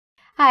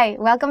Hi,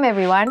 welcome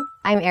everyone.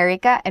 I'm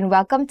Erica and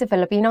welcome to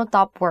Filipino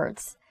Top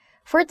Words.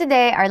 For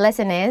today, our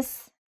lesson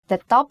is the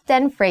top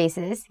 10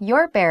 phrases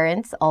your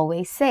parents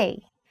always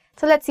say.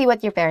 So let's see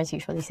what your parents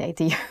usually say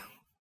to you.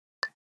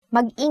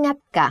 Mag-ingat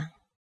ka.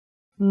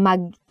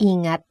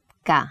 Mag-ingat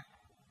ka.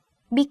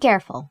 Be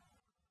careful.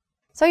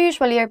 So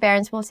usually your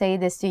parents will say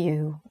this to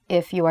you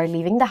if you are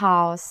leaving the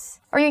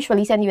house or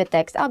usually send you a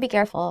text, be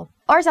careful.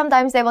 Or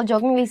sometimes they will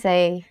jokingly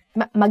say,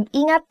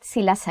 mag-ingat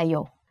sila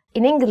sayo.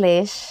 In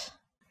English,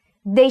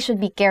 they should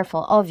be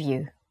careful of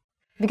you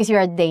because you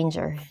are a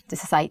danger to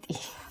society.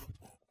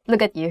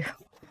 Look at you.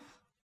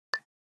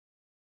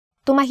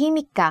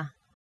 Tumahimik ka.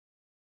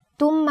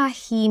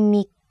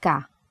 Tumahimik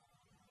ka.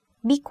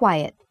 Be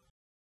quiet.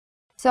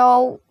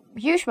 So,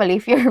 usually,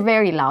 if you're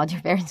very loud,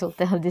 your parents will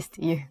tell this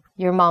to you.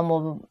 Your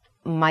mom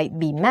might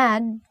be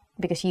mad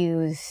because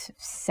you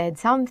said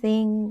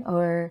something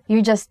or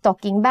you're just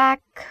talking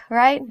back,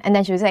 right? And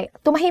then she will say,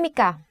 tumahimik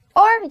ka.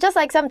 Or just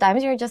like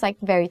sometimes you're just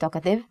like very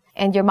talkative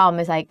and your mom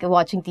is like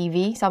watching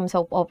TV, some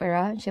soap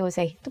opera. She will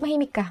say,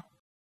 tumahimik ka.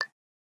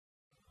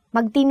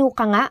 Magtino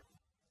ka nga.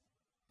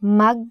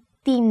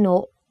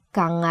 Magtino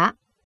ka nga.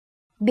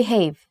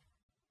 Behave.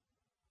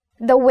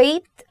 The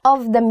weight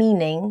of the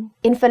meaning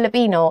in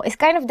Filipino is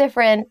kind of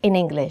different in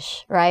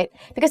English, right?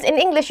 Because in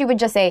English, you would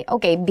just say,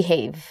 okay,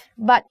 behave.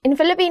 But in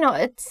Filipino,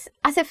 it's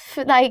as if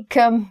like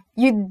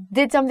you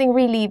did something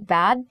really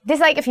bad. This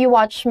like if you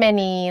watch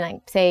many,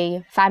 like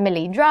say,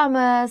 family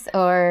dramas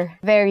or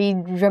very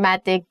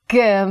dramatic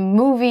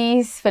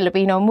movies,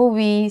 Filipino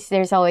movies,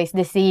 there's always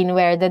the scene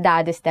where the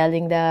dad is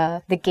telling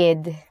the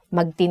kid,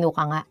 magtino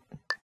ka nga.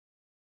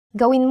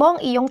 Gawin mo ang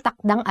iyong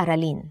takdang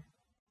aralin.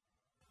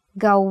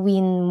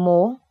 Gawin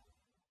mo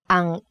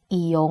ang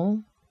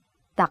iyong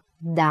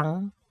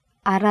takdang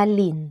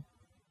aralin.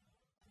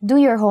 Do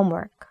your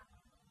homework.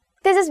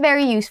 This is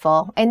very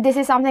useful, and this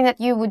is something that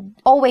you would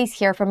always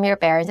hear from your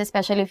parents,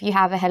 especially if you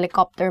have a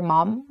helicopter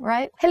mom,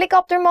 right?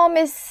 Helicopter mom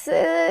is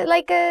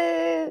like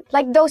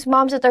those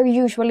moms that are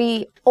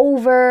usually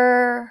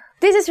over...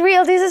 This is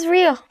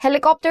real.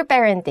 Helicopter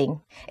parenting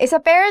is a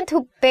parent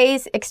who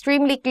pays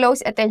extremely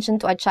close attention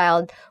to a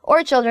child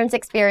or children's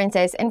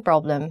experiences and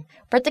problem,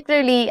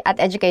 particularly at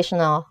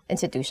educational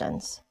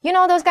institutions. You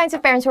know, those kinds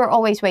of parents who are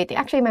always waiting.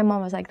 Actually, my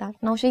mom was like that.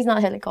 No, she's not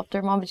a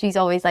helicopter mom, but she's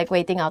always like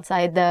waiting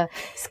outside the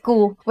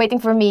school, waiting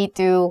for me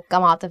to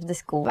come out of the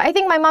school. I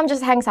think my mom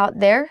just hangs out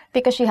there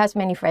because she has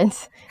many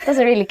friends.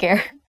 Doesn't really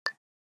care.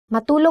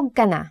 Matulog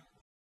ka na.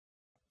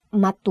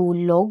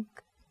 Matulog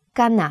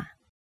ka na.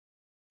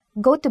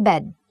 Go to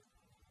bed.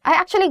 I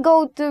actually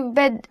go to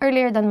bed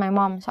earlier than my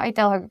mom. So I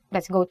tell her,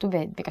 let's go to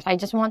bed because I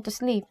just want to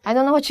sleep. I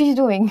don't know what she's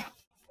doing.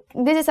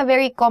 This is a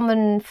very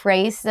common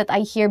phrase that I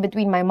hear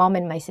between my mom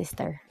and my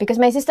sister. Because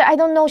my sister, I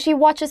don't know, she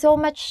watches so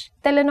much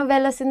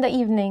telenovelas in the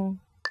evening.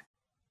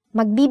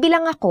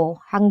 Magbibilang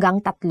ako hanggang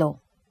 3.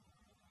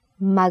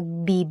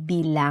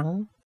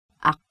 Magbibilang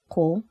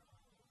ako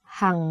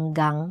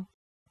hanggang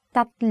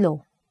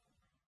 3.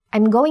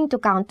 I'm going to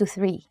count to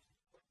 3.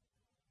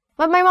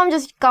 But my mom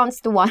just counts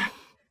to 1.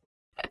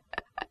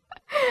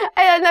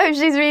 I don't know if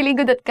she's really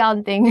good at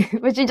counting,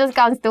 but she just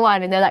counts to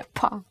 1 and they're like,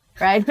 pa,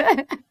 right?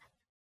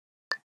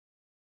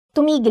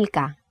 Tumigil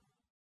ka.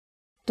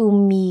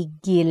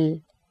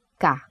 Tumigil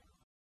ka.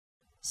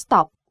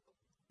 Stop.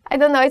 I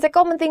don't know, it's a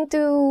common thing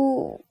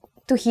to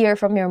hear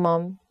from your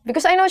mom.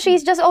 Because I know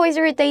she's just always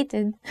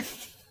irritated.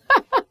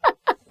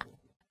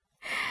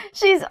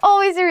 She's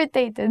always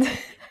irritated.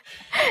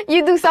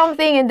 You do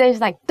something and then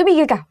she's like,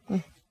 tumigil ka.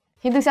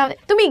 You do something,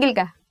 tumigil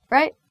ka,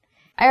 right?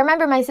 I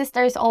remember my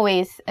sister is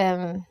always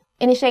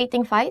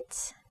initiating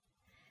fights.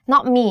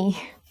 Not me.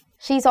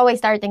 She's always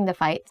starting the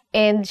fight.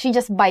 And she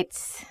just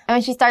bites. And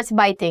when she starts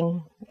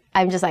biting,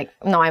 I'm just like,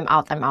 no, I'm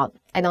out.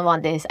 I don't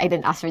want this. I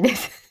didn't ask for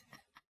this.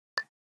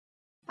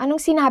 Anong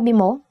sinabi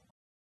mo?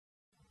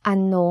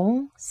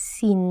 Anong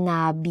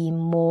sinabi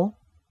mo?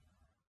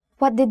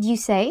 What did you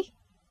say?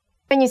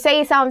 When you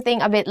say something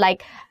a bit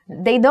like,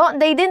 they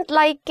didn't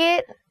like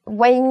it,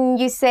 when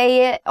you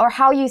say it or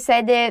how you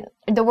said it,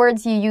 the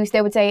words you use,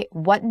 they would say,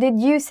 what did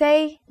you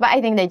say? But I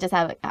think they just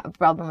have a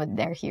problem with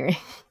their hearing.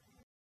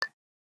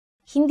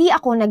 Hindi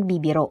ako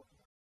nagbibiro.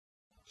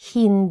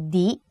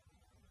 Hindi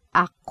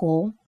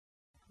ako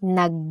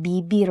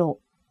nagbibiro.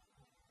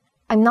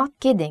 I'm not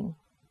kidding.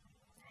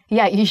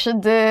 Yeah, you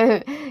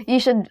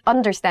should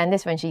understand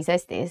this when she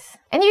says this.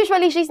 And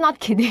usually she's not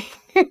kidding.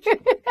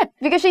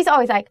 Because she's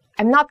always like,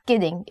 I'm not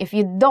kidding. If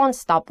you don't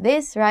stop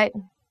this, right?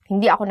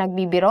 Hindi ako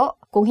nagbibiro.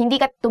 Kung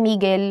hindi ka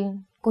tumigil,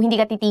 kung hindi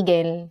ka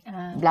titigil,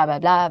 blah, blah,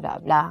 blah, blah,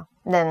 blah.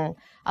 Then,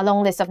 a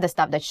long list of the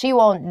stuff that she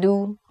won't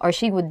do or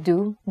she would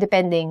do,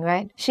 depending,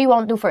 right? She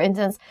won't do, for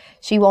instance,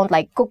 she won't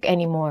like cook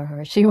anymore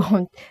or she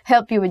won't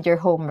help you with your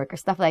homework or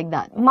stuff like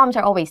that. Moms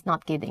are always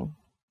not kidding.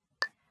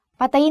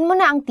 Patayin mo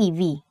na ang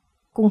TV.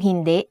 Kung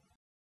hindi,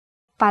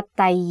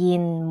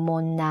 patayin mo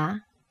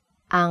na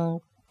ang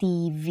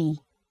TV.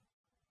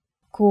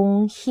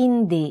 Kung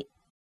hindi,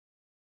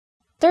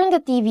 turn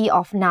the TV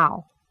off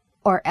now,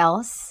 or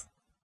else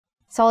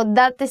So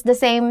that is the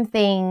same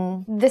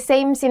thing, the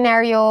same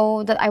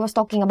scenario that I was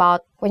talking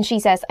about when she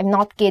says, I'm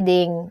not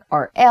kidding,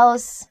 or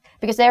else.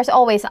 Because there's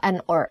always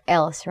an or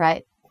else,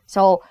 right?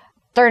 So,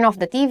 turn off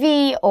the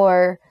TV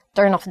or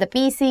turn off the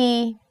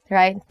PC,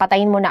 right?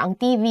 Patayin mo na ang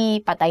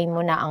TV, patayin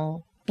mo na ang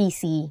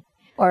PC.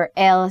 Or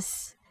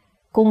else,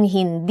 kung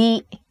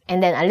hindi,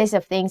 and then a list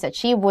of things that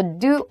she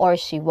would do or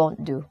she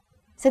won't do.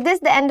 So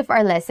this is the end of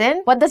our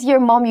lesson. What does your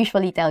mom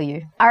usually tell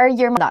you?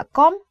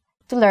 Ouryourmom.com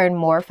to learn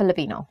more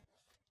Filipino.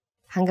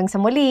 Hanggang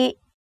sa muli!